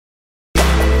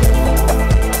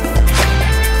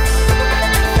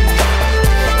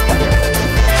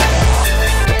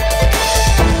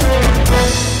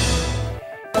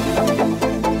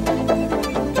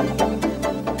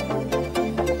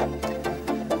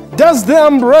Does the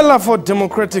umbrella for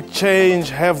democratic change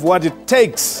have what it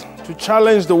takes to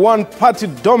challenge the one-party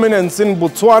dominance in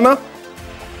Botswana?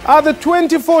 Are the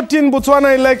 2014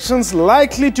 Botswana elections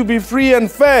likely to be free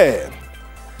and fair?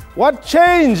 What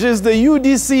change is the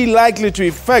UDC likely to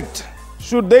effect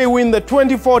should they win the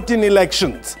 2014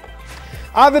 elections?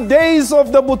 Are the days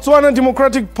of the Botswana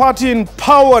Democratic Party in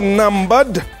power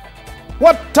numbered?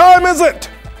 What time is it?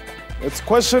 It's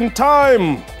question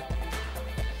time.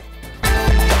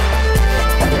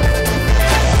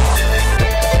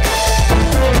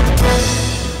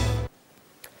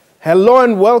 Hello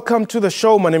and welcome to the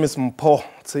show. My name is Mpho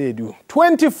Tsedu.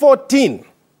 2014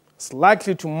 is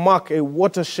likely to mark a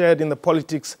watershed in the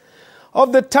politics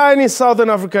of the tiny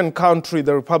Southern African country,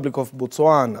 the Republic of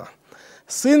Botswana.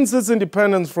 Since its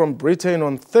independence from Britain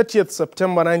on 30th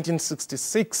September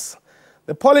 1966,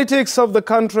 the politics of the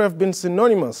country have been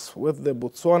synonymous with the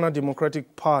Botswana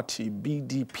Democratic Party,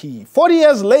 BDP. 40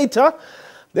 years later,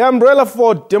 the umbrella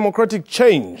for democratic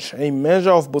change, a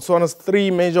measure of Botswana's three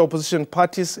major opposition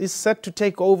parties, is set to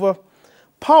take over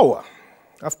power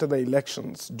after the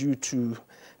elections due to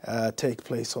take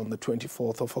place on the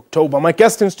 24th of October. My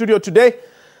guest in studio today,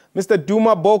 Mr.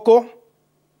 Duma Boko,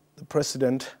 the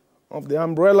president of the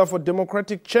umbrella for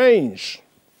democratic change.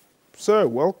 Sir,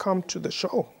 welcome to the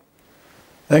show.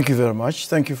 Thank you very much.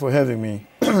 Thank you for having me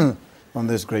on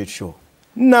this great show.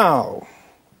 Now,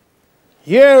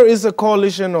 here is a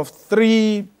coalition of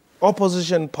three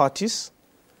opposition parties.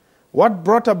 What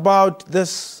brought about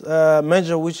this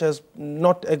measure which has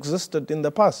not existed in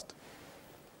the past?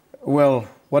 Well,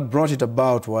 what brought it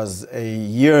about was a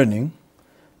yearning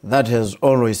that has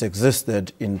always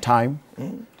existed in time.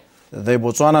 The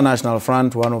Botswana National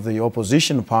Front, one of the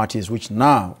opposition parties which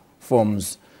now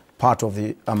forms part of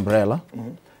the umbrella,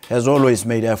 has always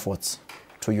made efforts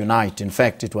to unite. In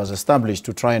fact, it was established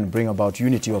to try and bring about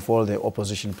unity of all the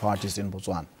opposition parties in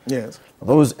Botswana. Yes.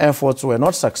 Those efforts were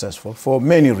not successful for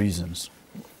many reasons.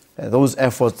 Those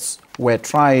efforts were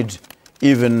tried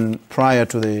even prior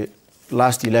to the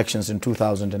last elections in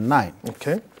 2009.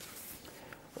 Okay.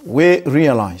 We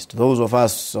realized, those of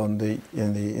us in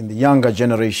the younger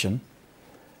generation,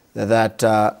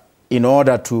 that in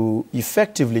order to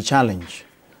effectively challenge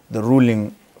the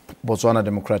ruling Botswana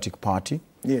Democratic Party,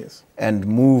 yes, and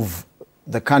move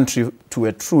the country to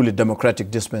a truly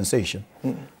democratic dispensation,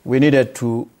 we needed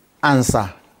to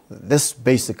answer this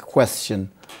basic question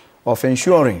of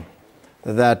ensuring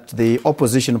that the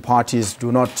opposition parties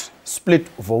do not split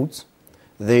votes.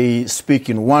 They speak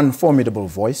in one formidable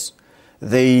voice.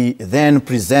 They then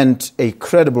present a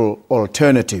credible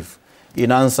alternative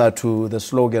in answer to the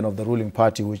slogan of the ruling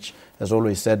party, which has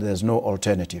always said there's no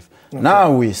alternative. Okay.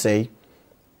 Now we say,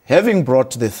 having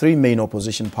brought the three main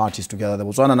opposition parties together, the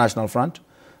Botswana National Front,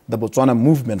 the Botswana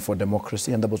Movement for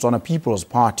Democracy, and the Botswana People's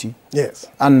Party, yes,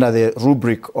 under the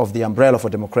rubric of the umbrella for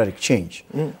democratic change,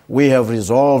 we have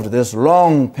resolved this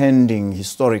long-pending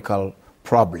historical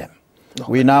problem.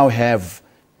 Okay. We now have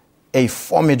a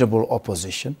formidable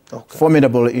opposition,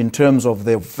 formidable in terms of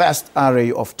the vast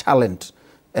array of talent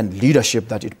and leadership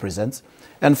that it presents,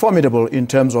 and formidable in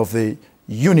terms of the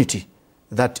unity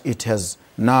that it has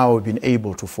now been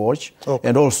able to forge,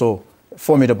 and also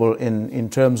formidable in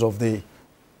terms of the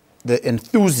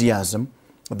enthusiasm,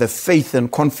 the faith and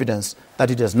confidence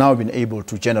that it has now been able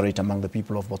to generate among the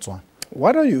people of Botswana.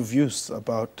 What are your views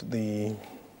about the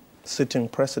sitting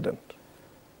president?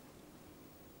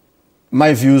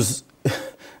 My views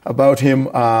about him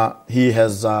are he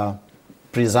has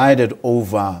presided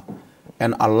over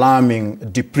an alarming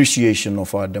depreciation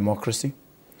of our democracy.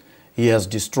 He has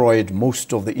destroyed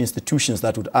most of the institutions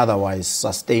that would otherwise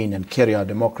sustain and carry our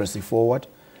democracy forward.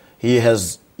 He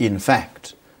has, in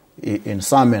fact, in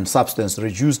sum and substance,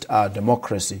 reduced our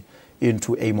democracy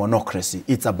into a monocracy.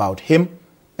 It's about him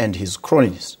and his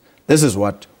cronies. This is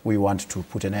what we want to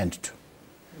put an end to.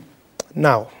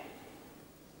 Now,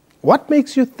 what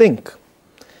makes you think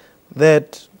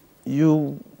that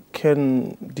you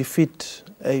can defeat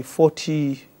a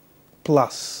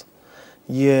 40-plus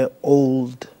year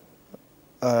old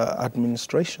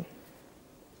administration?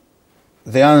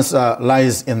 The answer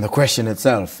lies in the question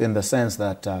itself, in the sense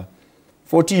that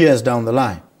 40 years down the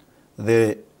line,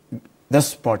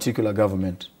 this particular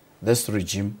government, this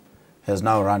regime, has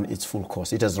now run its full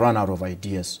course. It has run out of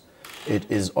ideas. It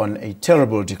is on a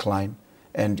terrible decline,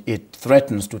 and it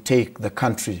threatens to take the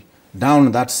country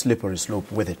down that slippery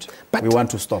slope with it. But we want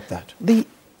to stop that. The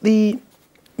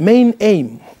main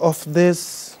aim of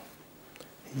this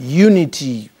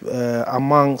unity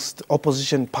amongst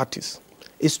opposition parties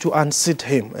is to unseat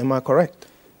him. Am I correct?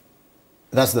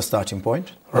 That's the starting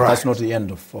point. But that's not the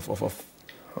end of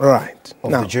Right.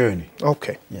 of Now, the journey.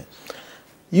 Okay. Yes.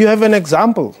 You have an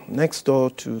example next door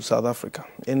to South Africa,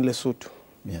 in Lesotho,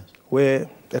 Yes. where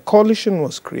a coalition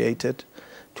was created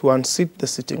to unseat the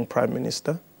sitting prime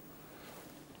minister.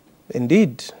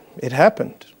 Indeed, it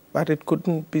happened, but it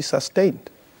couldn't be sustained.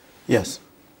 Yes.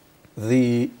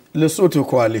 The Lesotho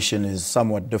coalition is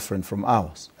somewhat different from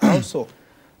ours. How so?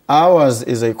 Ours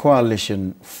is a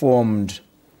coalition formed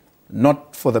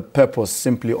not for the purpose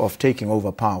simply of taking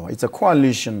over power. It's a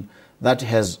coalition that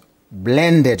has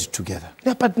blended together.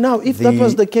 Yeah, but now, if that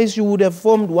was the case, you would have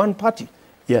formed one party.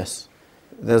 Yes.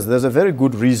 There's a very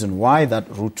good reason why that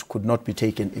route could not be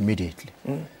taken immediately.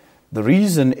 The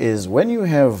reason is when you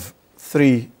have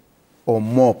 3 or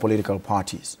more political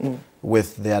parties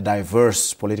with their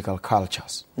diverse political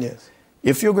cultures, Yes.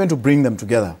 if you're going to bring them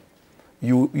together,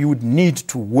 you would need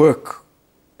to work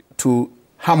to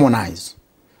harmonize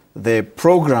the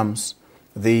programs,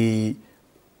 the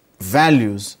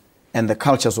values, and the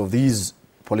cultures of these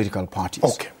political parties.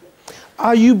 Okay.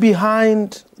 Are you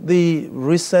behind the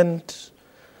recent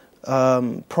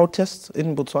protests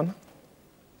in Botswana?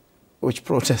 Which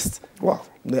protests? Well,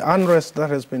 the unrest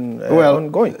that has been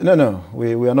ongoing. No.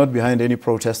 We are not behind any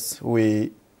protests.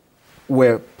 We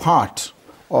were part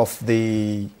of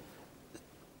the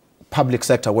public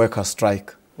sector workers'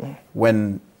 strike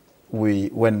when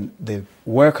the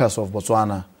workers of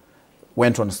Botswana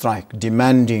went on strike,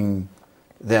 demanding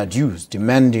their dues,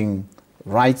 demanding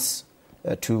rights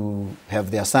to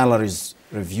have their salaries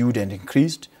reviewed and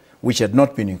increased, which had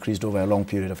not been increased over a long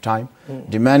period of time,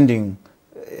 demanding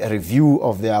a review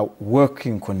of their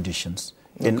working conditions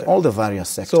in all the various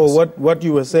sectors. So what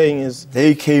you were saying is...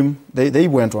 They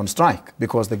went on strike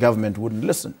because the government wouldn't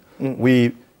listen.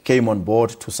 We came on board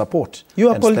to support. You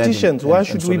are politicians. Why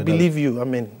should we believe you? I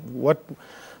mean,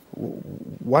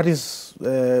 what is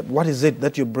it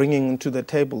that you're bringing to the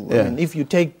table? Yeah. I mean, if you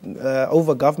take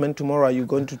over government tomorrow,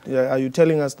 are you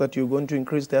telling us that you're going to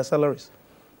increase their salaries?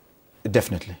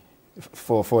 Definitely,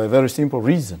 for a very simple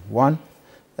reason. One,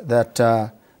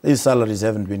 that these salaries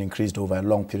haven't been increased over a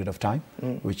long period of time,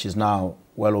 which is now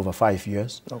well over 5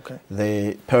 years. Okay.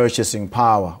 The purchasing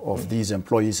power of these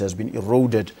employees has been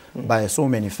eroded by so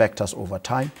many factors over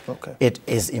time. Okay. It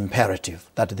is imperative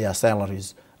that their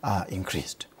salaries are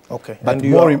increased. Okay. But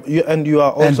and you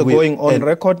are also going on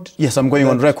record? Yes, I'm going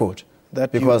on record.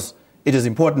 Because it is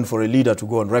important for a leader to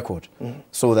go on record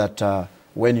so that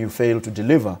when you fail to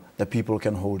deliver, the people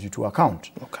can hold you to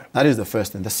account. Okay. That is the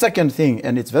first thing. The second thing,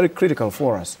 and it's very critical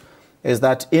for us, is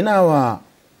that in our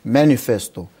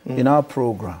manifesto, in our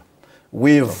program,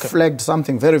 we've flagged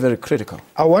something very, very critical.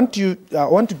 I want to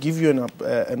give you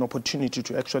an opportunity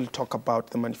to actually talk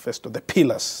about the manifesto, the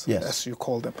pillars, as you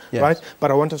call them, right?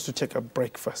 But I want us to take a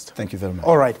break first. Thank you very much.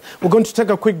 All right. We're going to take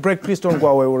a quick break. Please don't go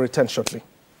away. We'll return shortly.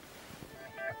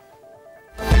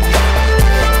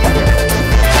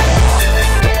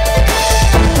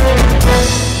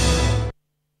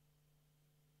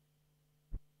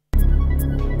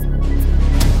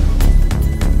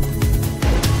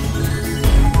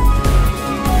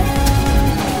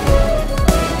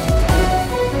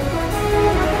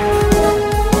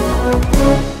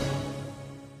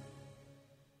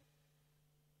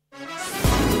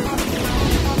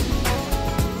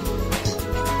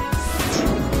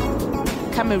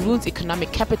 Cameroon's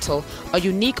economic capital, a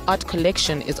unique art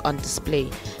collection is on display.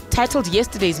 Titled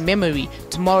Yesterday's Memory,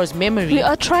 Tomorrow's Memory. We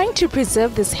are trying to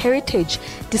preserve this heritage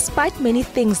despite many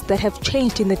things that have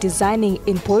changed in the designing,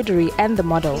 embroidery and the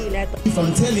model. If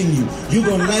I'm telling you, you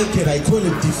don't like it, I call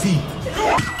it defeat.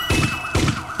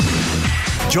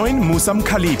 Join Musam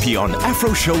Khalipi on Afro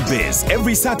Showbiz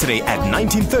every Saturday at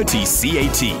 19:30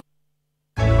 CAT.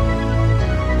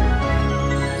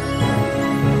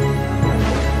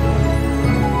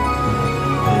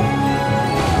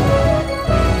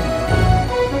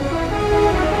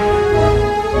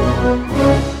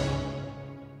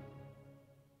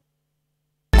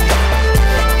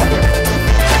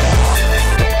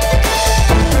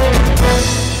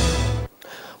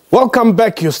 Welcome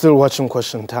back. You're still watching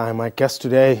Question Time. My guest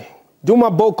today,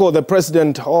 Duma Boko, the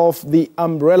president of the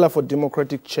Umbrella for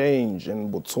Democratic Change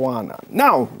in Botswana.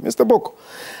 Now, Mr. Boko,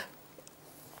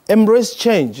 embrace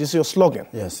change is your slogan.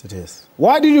 Yes, it is.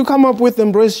 Why did you come up with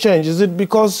embrace change? Is it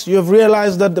because you have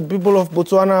realized that the people of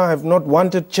Botswana have not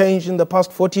wanted change in the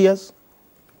past 40 years?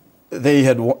 They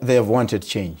have wanted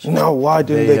change. Now, why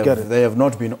didn't they get it? They have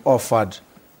not been offered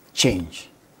change.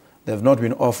 They have not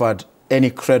been offered any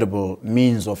credible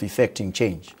means of effecting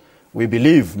change. We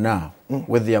believe now,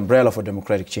 with the Umbrella for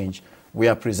Democratic Change, we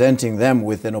are presenting them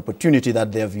with an opportunity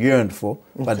that they have yearned for,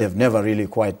 but they've never really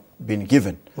quite been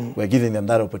given. We're giving them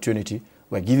that opportunity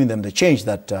We're giving them the change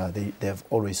that they have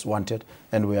always wanted,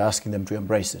 and we're asking them to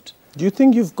embrace it. Do you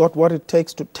think you've got what it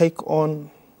takes to take on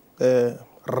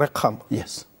Rekham?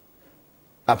 Yes,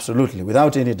 absolutely,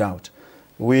 without any doubt.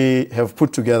 We have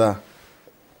put together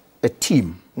a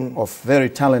team of very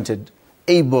talented,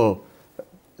 able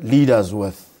leaders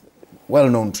with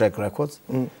well-known track records.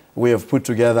 We have put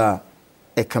together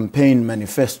a campaign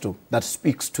manifesto that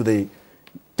speaks to the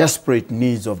desperate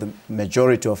needs of the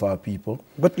majority of our people.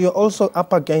 But you're also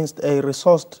up against a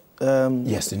resourced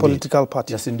political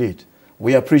party. Yes, indeed.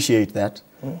 We appreciate that.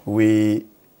 We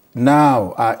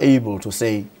now are able to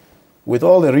say, with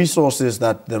all the resources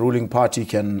that the ruling party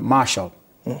can marshal,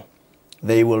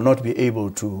 they will not be able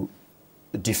to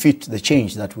defeat the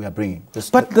change that we are bringing.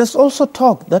 But there's also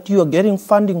talk that you are getting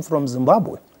funding from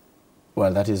Zimbabwe.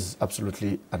 Well, that is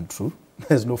absolutely untrue.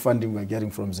 There's no funding we're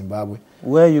getting from Zimbabwe.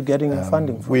 Where are you getting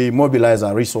funding from? We mobilize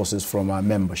our resources from our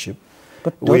membership.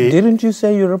 But didn't you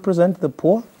say you represent the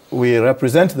poor? We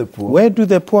represent the poor. Where do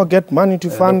the poor get money to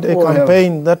fund a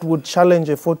campaign that would challenge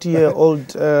a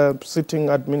 40-year-old sitting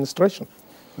administration?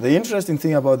 The interesting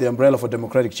thing about the Umbrella for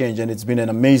Democratic Change, and it's been an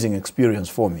amazing experience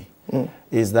for me,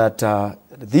 is that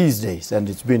these days, and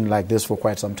it's been like this for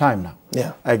quite some time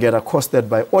now, I get accosted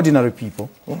by ordinary people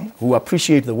who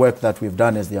appreciate the work that we've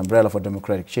done as the Umbrella for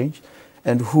Democratic Change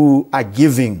and who are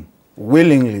giving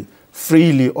willingly,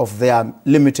 freely of their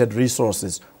limited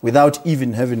resources without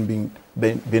even having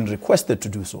been requested to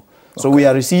do so. So we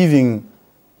are receiving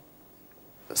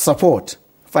support,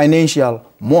 financial,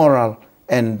 moral,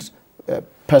 and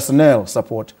personnel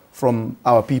support from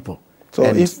our people. So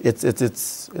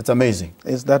it's amazing.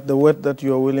 Is that the word that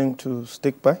you are willing to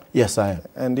stick by? Yes, I am.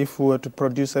 And if we were to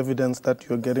produce evidence that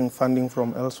you're getting funding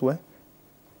from elsewhere?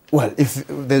 Well, if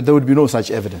there would be no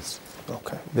such evidence.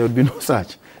 Okay. There would be no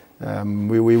such.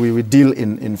 We deal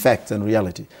in facts and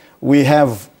reality. We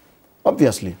have,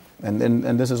 obviously,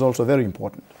 and this is also very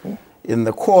important, in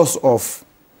the course of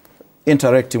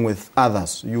interacting with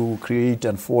others, you create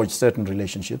and forge certain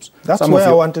relationships. That's where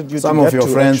I wanted you to get to. Some of your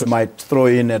friends might throw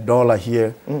in $1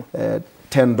 here,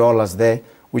 $10 there,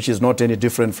 which is not any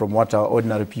different from what our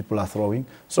ordinary people are throwing.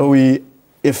 So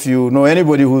if you know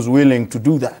anybody who's willing to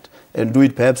do that and do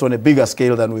it perhaps on a bigger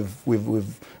scale than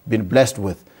we've been blessed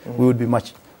with, we would be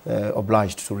much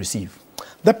obliged to receive.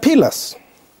 The pillars,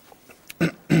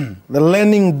 the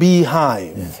learning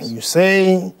beehive. Yes. You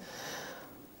say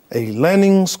a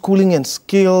learning, schooling, and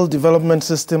skill development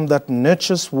system that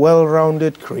nurtures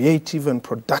well-rounded, creative, and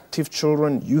productive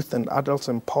children, youth, and adults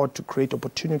empowered to create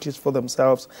opportunities for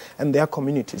themselves and their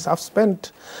communities. I've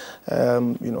spent,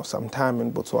 some time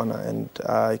in Botswana, and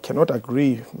I cannot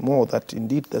agree more that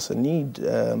indeed there's a need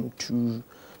to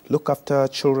look after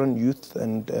children, youth,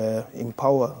 and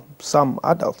empower some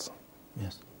adults.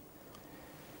 Yes.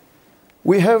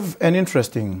 We have an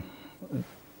interesting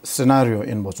scenario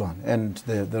in Botswana, and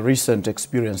the recent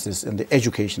experiences in the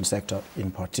education sector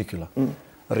in particular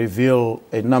reveal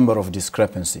a number of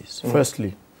discrepancies.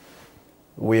 Firstly,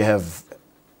 we have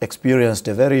experienced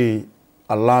a very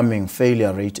alarming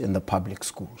failure rate in the public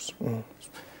schools.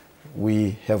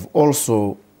 We have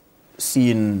also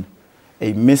seen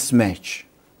a mismatch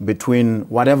between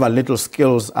whatever little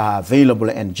skills are available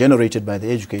and generated by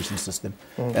the education system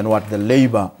and what the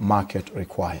labor market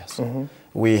requires.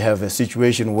 We have a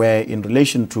situation where, in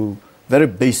relation to very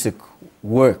basic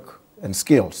work and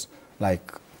skills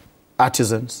like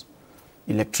artisans,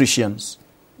 electricians,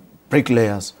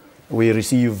 bricklayers, we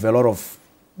receive a lot of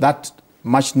that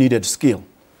much needed skill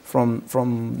from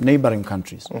neighboring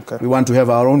countries. We want to have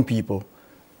our own people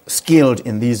skilled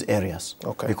in these areas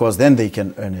because then they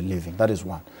can earn a living. That is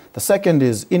one. The second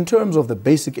is in terms of the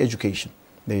basic education,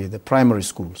 the primary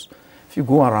schools. If you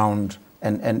go around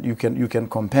and you can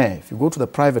compare, if you go to the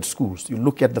private schools, you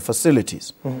look at the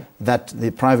facilities that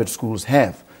the private schools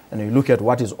have, and you look at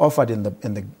what is offered in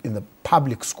the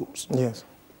public schools. Yes,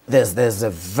 there's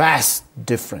a vast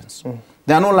difference.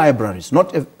 There are no libraries.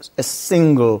 Not a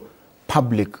single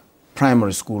public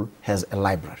primary school has a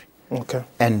library.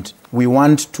 And we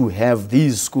want to have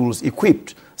these schools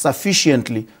equipped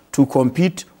sufficiently to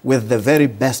compete with the very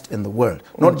best in the world.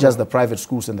 Not just the private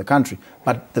schools in the country,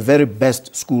 but the very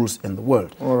best schools in the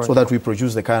world, so that we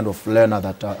produce the kind of learner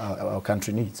that our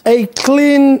country needs. A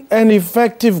clean and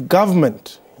effective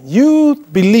government. You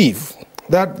believe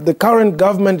that the current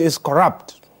government is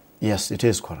corrupt? Yes, it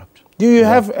is corrupt. Do you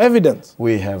have evidence?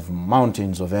 We have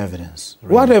mountains of evidence.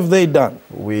 Really. What have they done?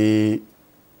 We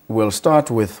will start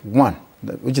with one,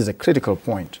 which is a critical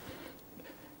point.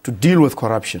 To deal with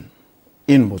corruption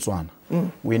in Botswana,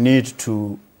 we need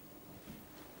to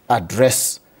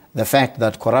address the fact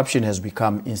that corruption has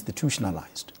become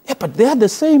institutionalized. Yeah, but they are the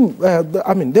same.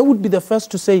 They would be the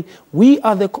first to say we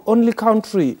are the only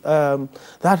country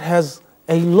that has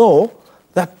a law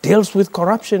that deals with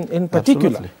corruption in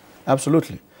particular.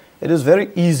 Absolutely. It is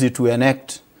very easy to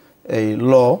enact a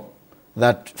law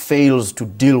that fails to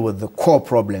deal with the core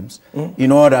problems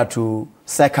in order to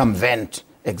circumvent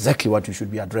exactly what you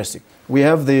should be addressing. We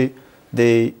have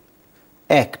the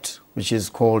act, which is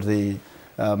called the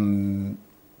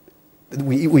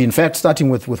we in fact starting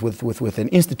with an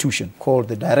institution called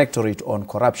the Directorate on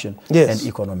Corruption and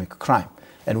Economic Crime,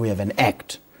 and we have an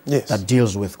act that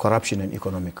deals with corruption and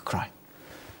economic crime.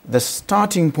 The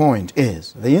starting point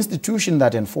is the institution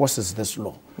that enforces this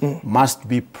law must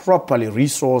be properly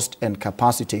resourced and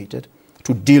capacitated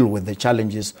to deal with the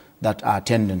challenges that are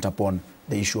attendant upon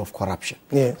the issue of corruption.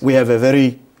 We have a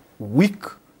very weak,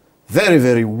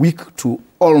 very weak to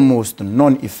almost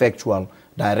non-effectual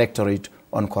Directorate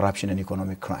on Corruption and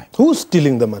Economic Crime. Who's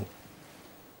stealing the money?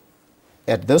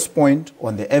 At this point,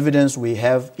 on the evidence we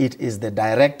have, it is the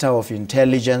Director of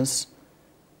Intelligence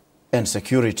and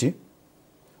Security,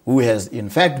 who has in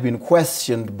fact been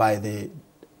questioned by the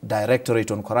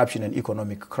Directorate on Corruption and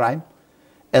Economic Crime.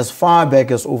 As far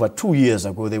back as over 2 years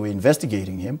ago, they were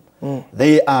investigating him.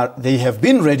 They have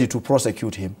been ready to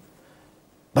prosecute him,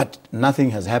 but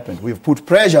nothing has happened. We've put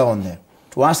pressure on them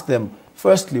to ask them,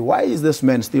 firstly, why is this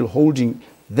man still holding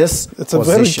this position? It's a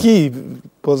very key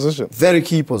position. Very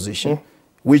key position,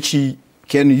 which he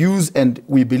can use and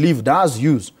we believe does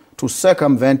use to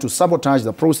circumvent, to sabotage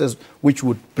the process which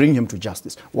would bring him to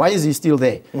justice. Why is he still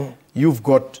there? You've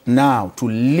got now to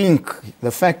link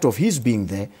the fact of his being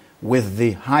there with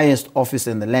the highest office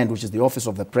in the land, which is the office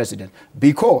of the president,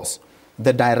 because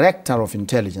the Director of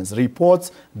Intelligence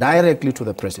reports directly to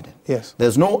the president.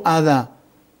 There's no other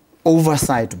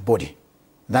oversight body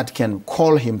that can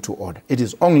call him to order. It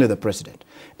is only the president.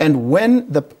 And when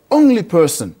the only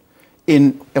person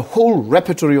in a whole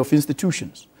repertory of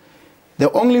institutions,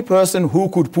 the only person who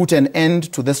could put an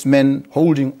end to this man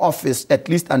holding office, at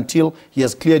least until he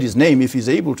has cleared his name, if he's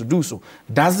able to do so,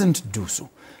 doesn't do so,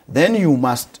 then you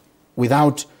must,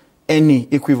 without any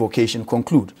equivocation,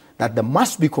 conclude that there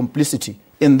must be complicity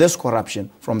in this corruption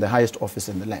from the highest office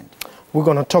in the land. We're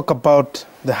going to talk about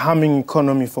the humming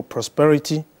economy for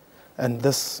prosperity and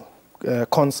this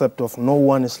concept of no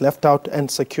one is left out and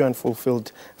secure and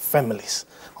fulfilled families.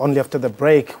 Only after the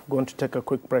break. We're going to take a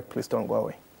quick break. Please don't go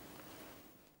away.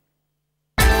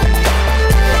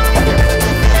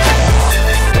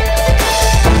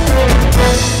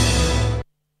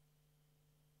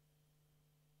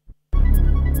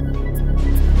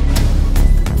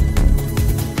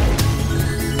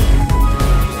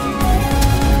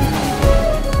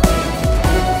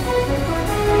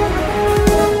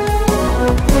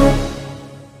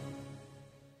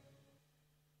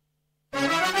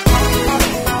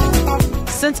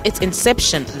 Since its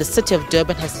inception, the city of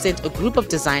Durban has sent a group of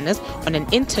designers on an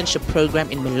internship program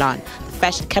in Milan, the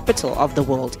fashion capital of the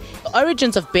world. The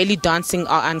origins of belly dancing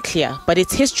are unclear, but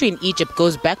its history in Egypt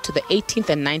goes back to the 18th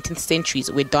and 19th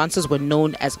centuries, where dancers were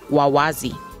known as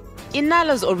wawazi.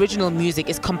 Inala's original music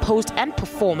is composed and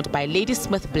performed by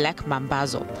Ladysmith Black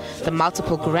Mambazo, the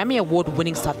multiple Grammy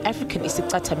Award-winning South African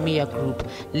Isicathamiya group,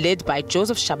 led by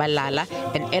Joseph Shabalala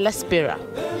and Ella Spira.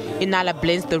 Inala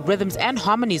blends the rhythms and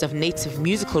harmonies of native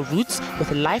musical roots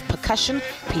with live percussion,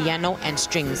 piano and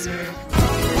strings.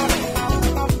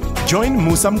 Join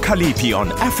Musa Mkhaliphi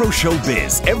on Afro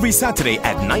Showbiz every Saturday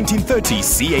at 19:30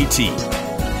 CAT.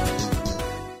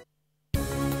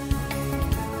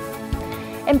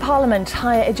 In Parliament,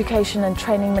 Higher Education and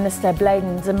Training Minister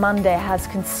Bladen Nzimande has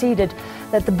conceded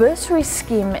that the bursary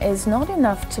scheme is not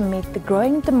enough to meet the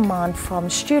growing demand from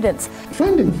students.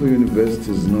 Funding for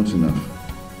universities is not enough.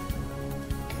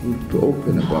 We'll be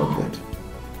open about that.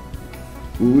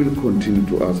 We will continue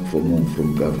to ask for more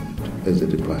from government as a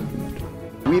department.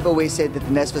 We've always said that the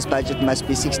NSFAS budget must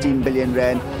be 16 billion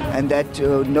rand and that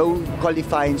no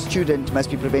qualifying student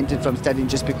must be prevented from studying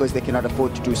just because they cannot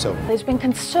afford to do so. There's been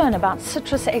concern about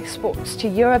citrus exports to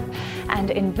Europe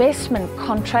and investment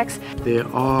contracts. There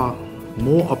are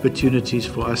more opportunities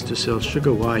for us to sell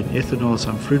sugar, wine, ethanol,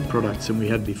 some fruit products than we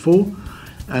had before,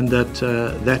 and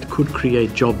that could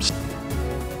create jobs.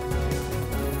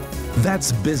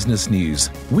 That's Business News,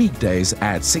 weekdays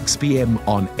at 6 p.m.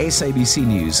 on SABC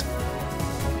News.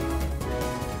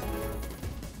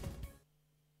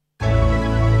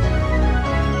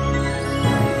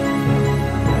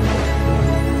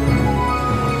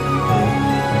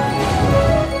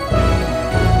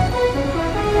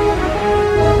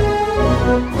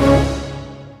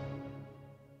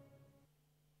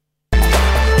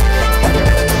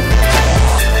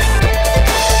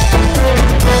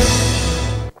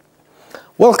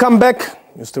 Welcome back.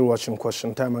 You're still watching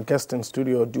Question Time. Our guest in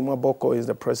studio, Duma Boko, is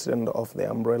the president of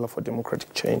the Umbrella for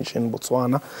Democratic Change in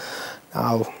Botswana.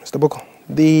 Now, Mr. Boko,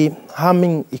 the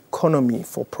humming economy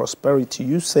for prosperity,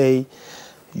 you say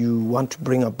you want to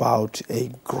bring about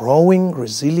a growing,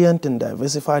 resilient and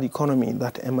diversified economy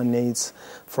that emanates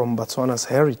from Botswana's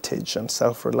heritage and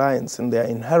self-reliance and their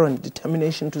inherent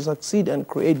determination to succeed and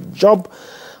create job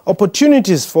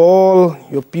opportunities for all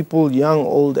your people, young,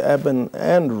 old, urban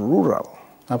and rural.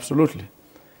 Absolutely.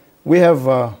 We have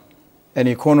an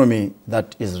economy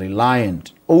that is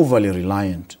reliant, overly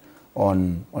reliant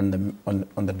on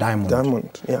the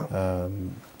diamond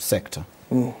sector.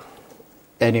 An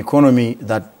economy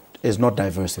that is not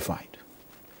diversified.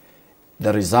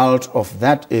 The result of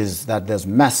that is that there's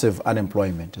massive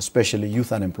unemployment, especially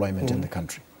youth unemployment in the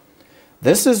country.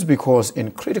 This is because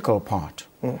in critical part,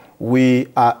 we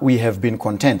have been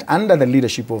content, under the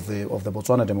leadership of the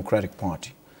Botswana Democratic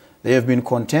Party, they have been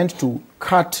content to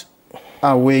cut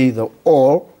away the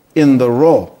ore in the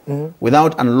raw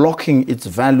without unlocking its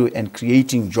value and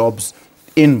creating jobs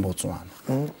in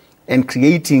Botswana and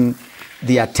creating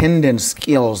the attendant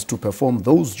skills to perform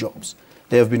those jobs.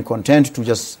 They have been content to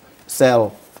just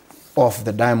sell off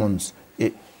the diamonds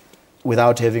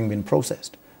without having been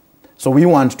processed. So we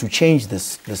want to change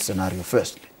this scenario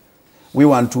firstly. We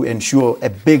want to ensure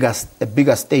a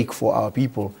bigger stake for our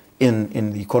people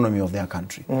in the economy of their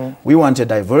country. We want a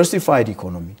diversified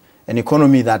economy, an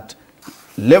economy that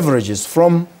leverages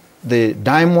from the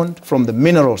diamond, from the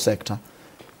mineral sector,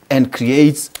 and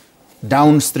creates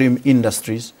downstream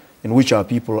industries in which our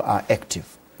people are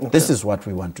active. This is what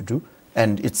we want to do,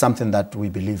 and it's something that we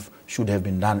believe should have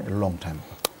been done a long time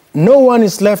ago. No one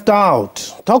is left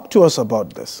out. Talk to us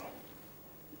about this.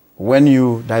 When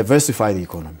you diversify the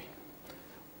economy,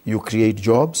 you create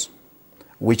jobs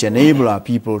which enable our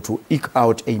people to eke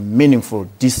out a meaningful,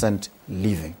 decent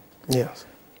living. Yes.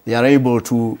 They are able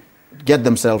to get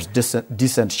themselves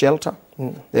decent shelter.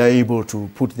 They are able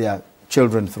to put their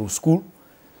children through school,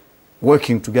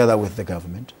 working together with the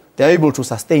government. They are able to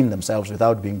sustain themselves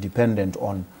without being dependent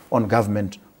on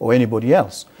government or anybody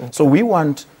else. So we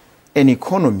want an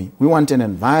economy, we want an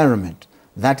environment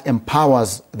that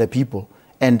empowers the people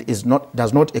and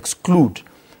does not exclude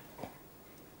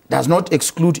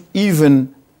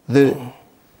even the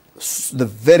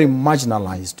very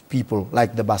marginalized people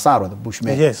like the Basar or the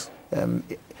Bushmen. Yes.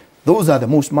 Those are the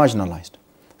most marginalized.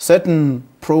 Certain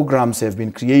programs have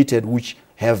been created which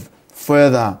have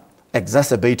further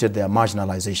exacerbated their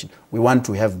marginalization. We want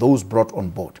to have those brought on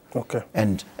board. Okay.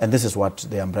 And this is what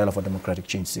the Umbrella for Democratic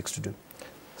Change seeks to do.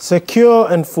 Secure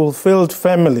and fulfilled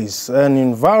families, an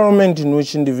environment in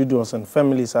which individuals and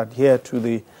families adhere to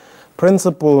the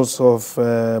principles of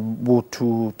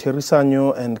Butu,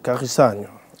 Terisanyo and Karisanyo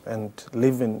and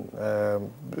live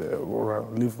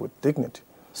with dignity.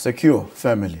 Secure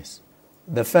families.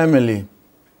 The family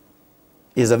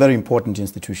is a very important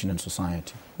institution in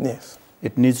society. Yes.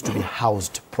 It needs to be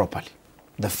housed properly,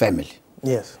 the family.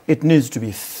 Yes. It needs to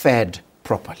be fed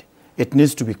properly. It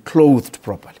needs to be clothed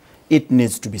properly. It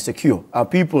needs to be secure. Our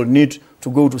people need to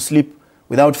go to sleep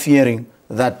without fearing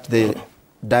that the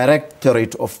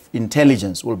Directorate of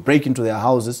Intelligence will break into their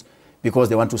houses because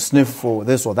they want to sniff for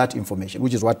this or that information,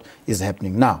 which is what is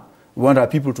happening now. We want our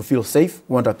people to feel safe.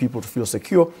 We want our people to feel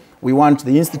secure. We want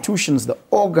the institutions, the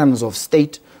organs of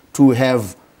state to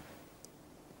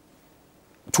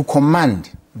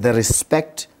command the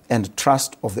respect and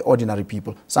trust of the ordinary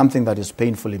people, something that is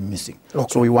painfully missing. Okay.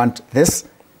 So we want this.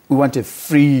 We want a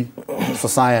free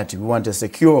society. We want a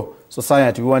secure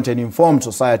society. We want an informed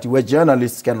society where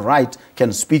journalists can write,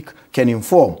 can speak, can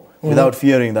inform without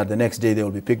fearing that the next day they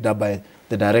will be picked up by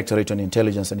the Directorate on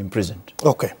Intelligence and imprisoned.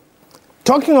 Okay.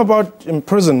 Talking about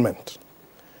imprisonment,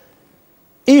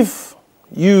 if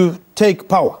you take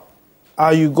power,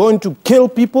 are you going to kill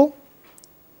people?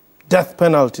 Death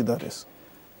penalty, that is.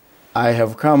 I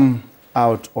have come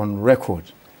out on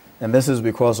record, and this is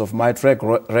because of my track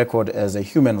record as a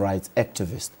human rights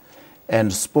activist,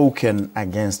 and spoken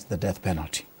against the death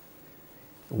penalty.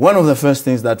 One of the first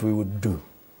things that we would do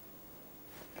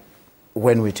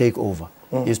when we take over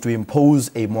is to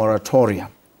impose a moratorium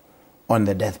on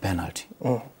the death penalty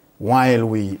while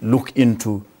we look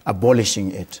into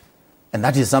abolishing it. And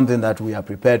that is something that we are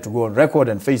prepared to go on record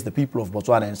and face the people of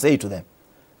Botswana and say to them,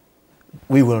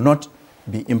 we will not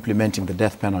be implementing the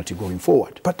death penalty going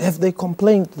forward. But have they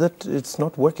complained that it's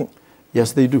not working?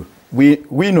 Yes, they do.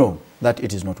 We know that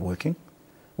it is not working.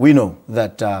 We know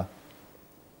that...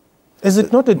 is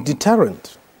it not a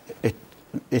deterrent?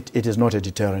 It is not a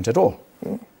deterrent at all.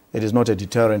 It is not a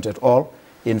deterrent at all.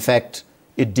 In fact,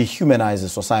 it dehumanizes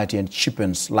society and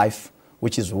cheapens life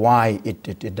which is why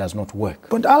it does not work.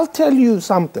 But I'll tell you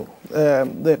something,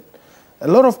 that a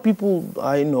lot of people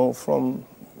I know from,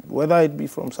 whether it be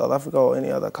from South Africa or any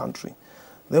other country,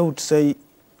 they would say,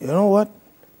 you know what,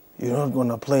 you're not going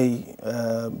to play,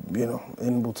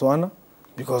 in Botswana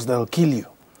because they'll kill you.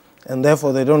 And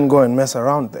therefore they don't go and mess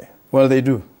around there. Well, they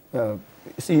do.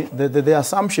 See, the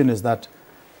assumption is that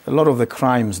a lot of the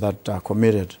crimes that are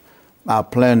committed are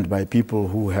planned by people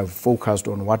who have focused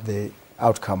on what the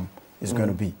outcome is going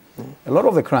to be. A lot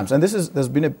of the crimes, and there's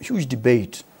been a huge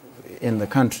debate in the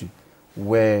country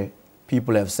where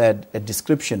people have said a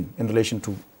description in relation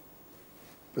to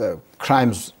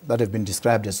crimes that have been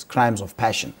described as crimes of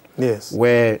passion. Yes.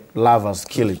 Where lovers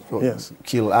kill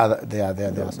kill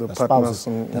their spouses,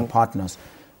 their partners.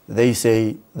 They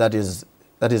say that is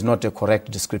not a correct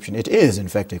description. It is, in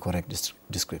fact, a correct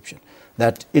description.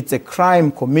 That it's a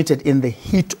crime committed in the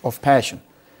heat of passion.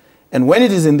 And when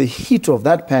it is in the heat of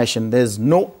that passion, there's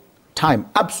no time,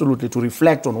 absolutely, to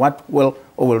reflect on what will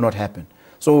or will not happen.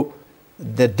 So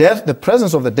the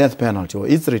presence of the death penalty or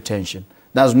its retention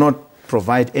does not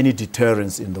provide any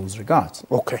deterrence in those regards.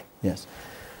 Okay. Yes.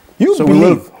 So we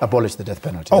will abolish the death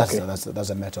penalty. Okay. That's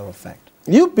a matter of fact.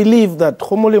 You believe that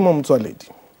Khomolemo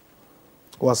Motsoaledi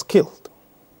was killed?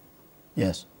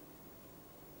 Yes,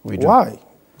 we do. Why?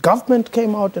 Government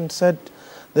came out and said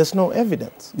there's no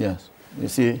evidence. Yes. You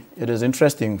see, it is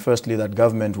interesting, firstly, that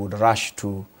government would rush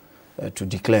to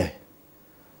declare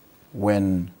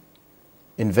when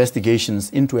investigations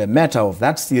into a matter of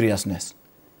that seriousness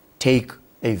take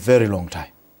a very long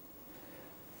time.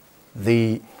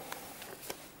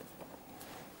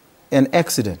 An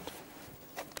accident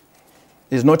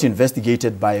is not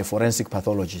investigated by a forensic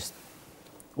pathologist.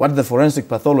 What the forensic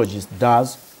pathologist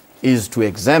does is to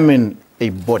examine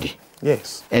a body,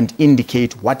 yes, and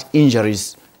indicate what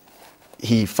injuries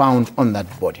he found on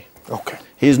that body. Okay.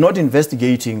 He is not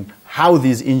investigating how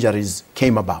these injuries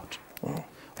came about.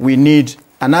 We need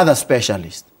another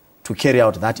specialist to carry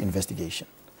out that investigation.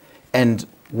 And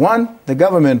the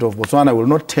government of Botswana will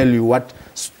not tell you what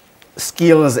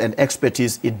skills and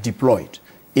expertise it deployed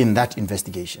in that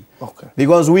investigation. Okay.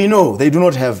 Because we know they do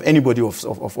not have anybody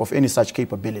of any such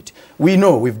capability. We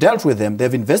know, we've dealt with them,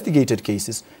 they've investigated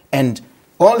cases, and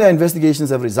all their investigations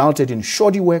have resulted in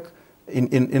shoddy work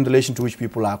in relation to which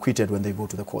people are acquitted when they go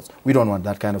to the courts. We don't want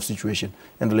that kind of situation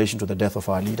in relation to the death of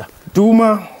our leader.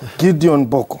 Duma Gideon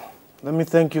Boko, let me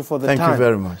thank you for the time. Thank you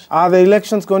very much. Are the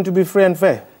elections going to be free and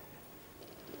fair?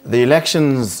 The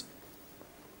elections,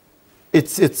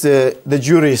 the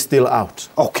jury is still out.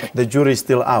 Okay. The jury is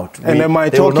still out. And am I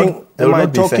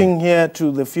talking here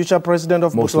to the future president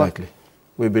of Botswana? Most likely.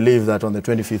 We believe that on the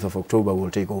 25th of October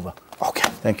we'll take over. Okay.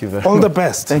 Thank you very much. All the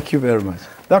best. Thank you very much.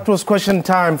 That was Question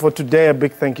Time for today. A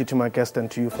big thank you to my guest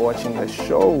and to you for watching the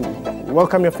show.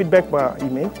 Welcome your feedback by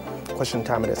email,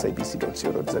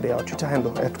 questiontime@sabc.co.za, our Twitter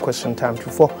handle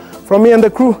 @questiontime24. From me and the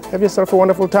crew, have yourself a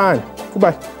wonderful time.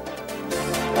 Goodbye.